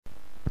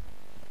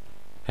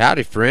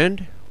Howdy,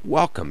 friend.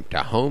 Welcome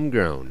to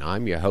Homegrown.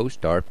 I'm your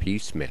host, R.P.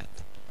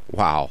 Smith.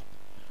 Wow,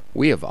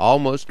 we have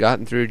almost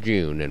gotten through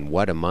June, and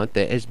what a month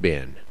it has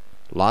been.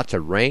 Lots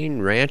of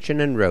rain,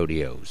 ranching, and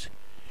rodeos.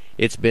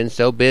 It's been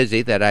so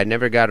busy that I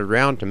never got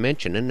around to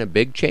mentioning a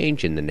big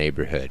change in the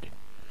neighborhood.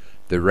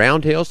 The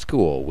Round Hill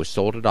School was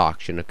sold at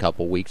auction a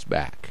couple weeks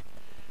back.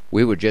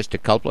 We were just a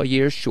couple of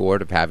years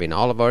short of having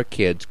all of our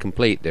kids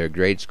complete their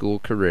grade school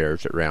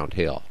careers at Round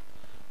Hill.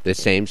 The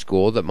same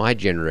school that my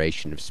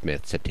generation of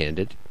Smiths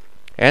attended,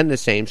 and the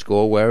same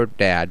school where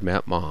Dad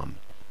met Mom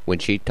when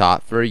she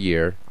taught for a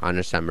year on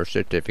a summer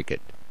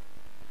certificate.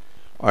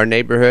 Our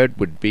neighborhood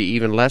would be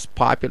even less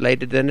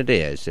populated than it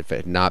is if it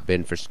had not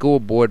been for school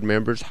board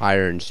members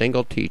hiring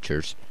single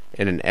teachers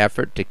in an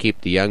effort to keep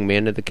the young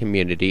men of the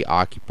community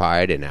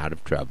occupied and out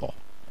of trouble.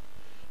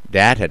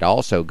 Dad had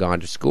also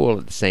gone to school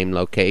at the same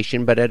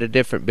location, but at a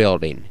different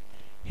building.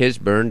 His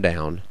burned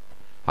down.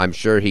 I'm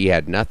sure he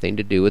had nothing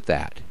to do with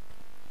that.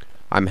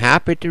 I'm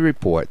happy to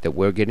report that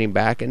we're getting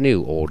back a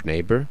new old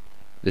neighbor.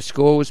 The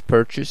school was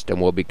purchased and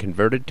will be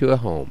converted to a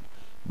home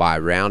by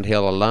a Round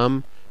Hill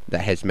alum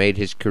that has made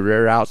his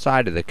career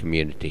outside of the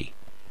community.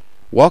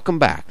 Welcome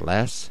back,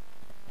 Les.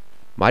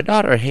 My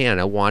daughter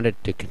Hannah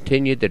wanted to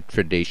continue the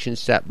tradition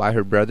set by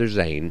her brother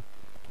Zane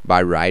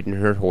by riding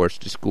her horse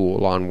to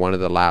school on one of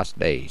the last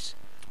days.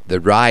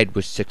 The ride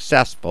was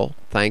successful,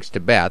 thanks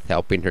to Beth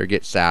helping her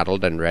get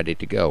saddled and ready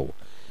to go.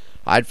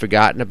 I'd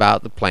forgotten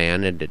about the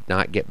plan and did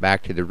not get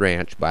back to the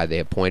ranch by the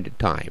appointed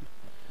time,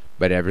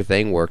 but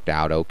everything worked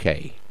out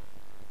okay.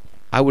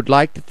 I would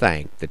like to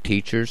thank the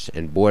teachers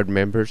and board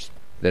members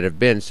that have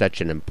been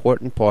such an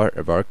important part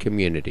of our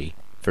community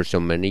for so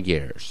many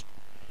years.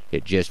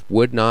 It just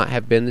would not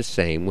have been the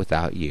same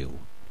without you.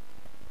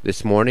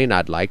 This morning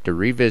I'd like to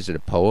revisit a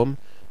poem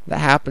that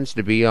happens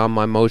to be on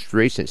my most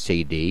recent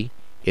CD,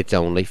 It's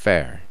Only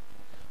Fair.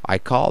 I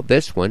call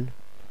this one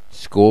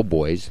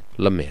Schoolboy's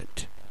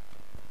Lament.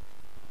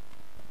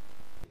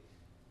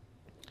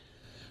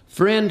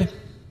 Friend,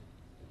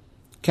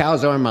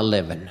 cows are my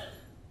living.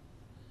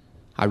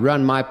 I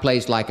run my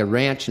place like a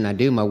ranch, and I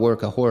do my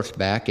work a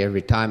horseback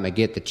every time I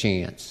get the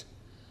chance.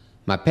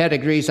 My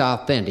pedigree's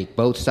authentic,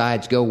 both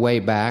sides go way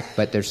back,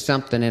 but there's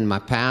something in my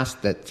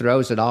past that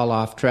throws it all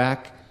off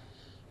track.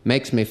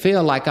 Makes me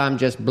feel like I'm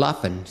just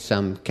bluffing,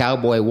 some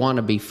cowboy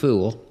wannabe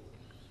fool.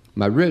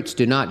 My roots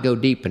do not go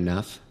deep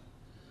enough.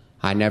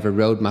 I never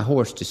rode my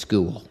horse to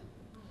school.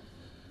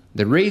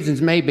 The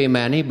reasons may be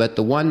many, but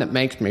the one that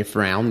makes me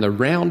frown, the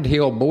Round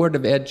Hill Board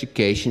of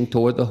Education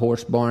tore the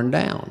horse barn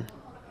down.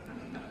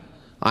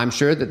 I'm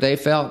sure that they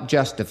felt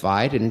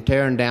justified in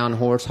tearing down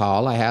Horse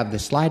Hall. I have the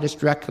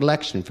slightest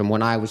recollection from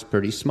when I was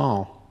pretty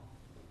small.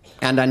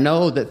 And I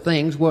know that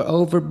things were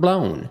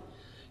overblown,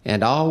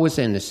 and all was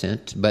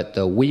innocent, but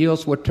the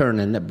wheels were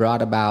turning that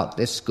brought about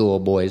this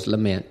schoolboy's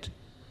lament.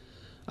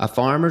 A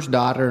farmer's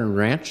daughter and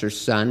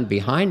rancher's son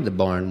behind the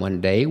barn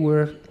one day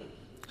were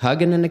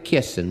hugging and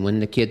a-kissing when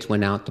the kids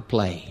went out to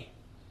play.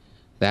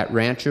 That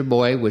rancher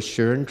boy was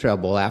sure in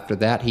trouble. After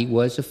that he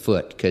was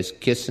afoot, 'cause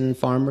kissing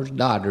farmers'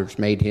 daughters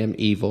made him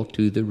evil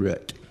to the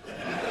root.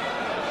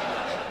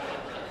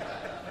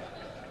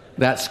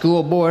 That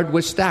school board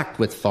was stacked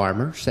with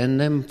farmers, and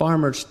them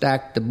farmers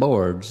stacked the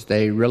boards.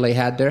 They really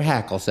had their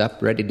hackles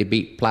up, ready to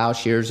beat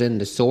plowshares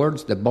into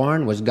swords. The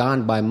barn was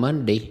gone by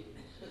Monday.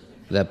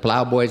 The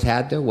plowboys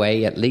had their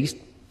way, at least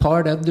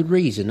part of the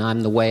reason I'm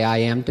the way I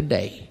am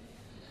today.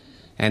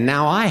 And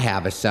now I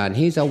have a son.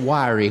 He's a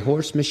wiry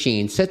horse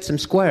machine. Sits him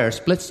square,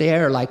 splits the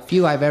air like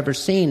few I've ever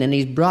seen, and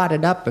he's brought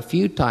it up a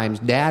few times.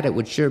 Dad, it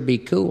would sure be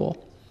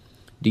cool.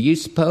 Do you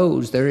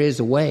suppose there is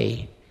a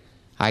way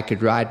I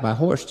could ride my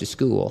horse to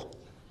school?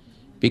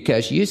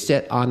 Because you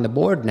sit on the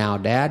board now,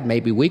 Dad.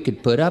 Maybe we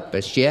could put up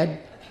a shed.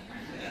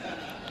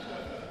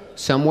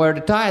 Somewhere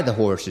to tie the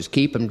horses,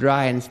 keep them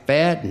dry and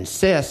fed, and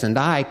Sis and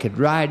I could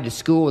ride to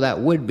school. That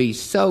would be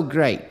so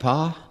great,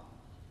 Pa.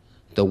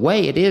 The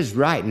way it is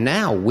right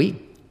now, we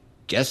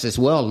just as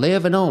well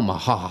live in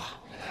Omaha.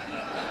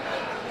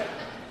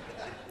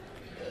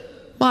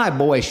 My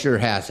boy sure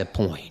has a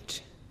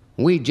point.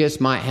 We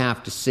just might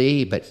have to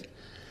see, but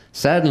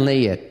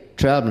suddenly a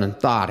troubling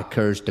thought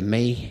occurs to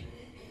me.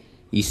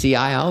 You see,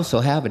 I also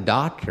have a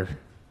daughter,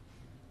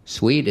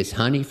 sweet as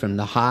honey from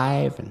the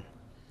hive, and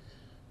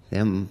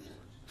them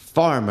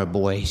farmer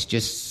boys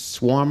just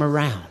swarm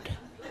around.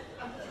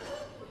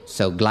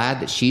 So glad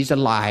that she's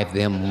alive,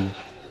 them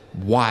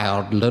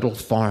wild little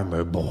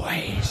farmer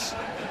boys.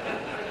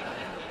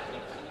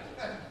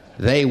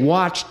 They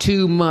watch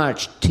too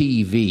much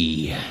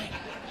TV.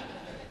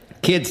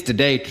 Kids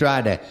today try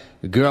to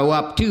grow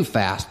up too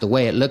fast. The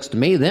way it looks to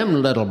me,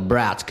 them little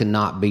brats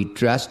cannot be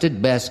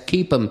trusted. Best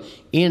keep them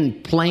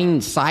in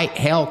plain sight.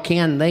 Hell,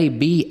 can they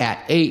be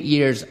at 8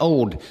 years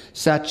old?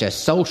 Such a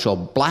social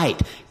blight.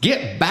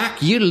 Get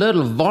back, you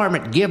little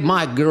varmint. Give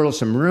my girl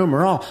some room,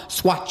 or I'll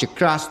swat you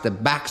across the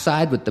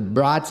backside with the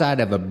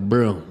broadside of a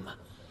broom.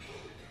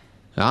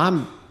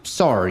 I'm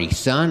sorry,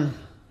 son.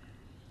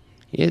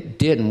 It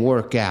didn't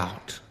work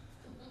out,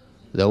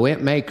 though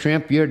it may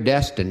crimp your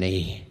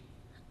destiny.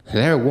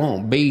 There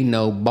won't be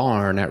no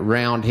barn at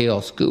Round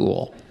Hill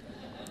School.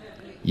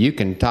 You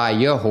can tie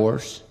your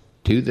horse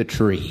to the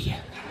tree.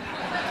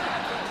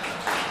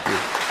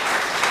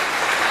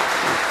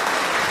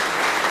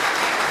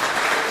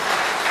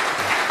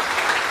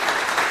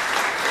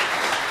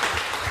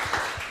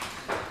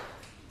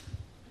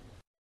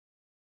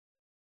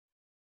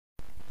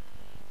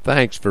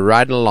 Thanks for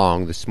riding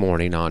along this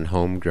morning on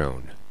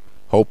Homegrown.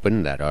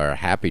 Hoping that our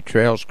happy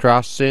trails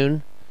cross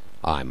soon,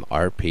 I'm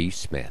R.P.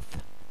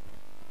 Smith.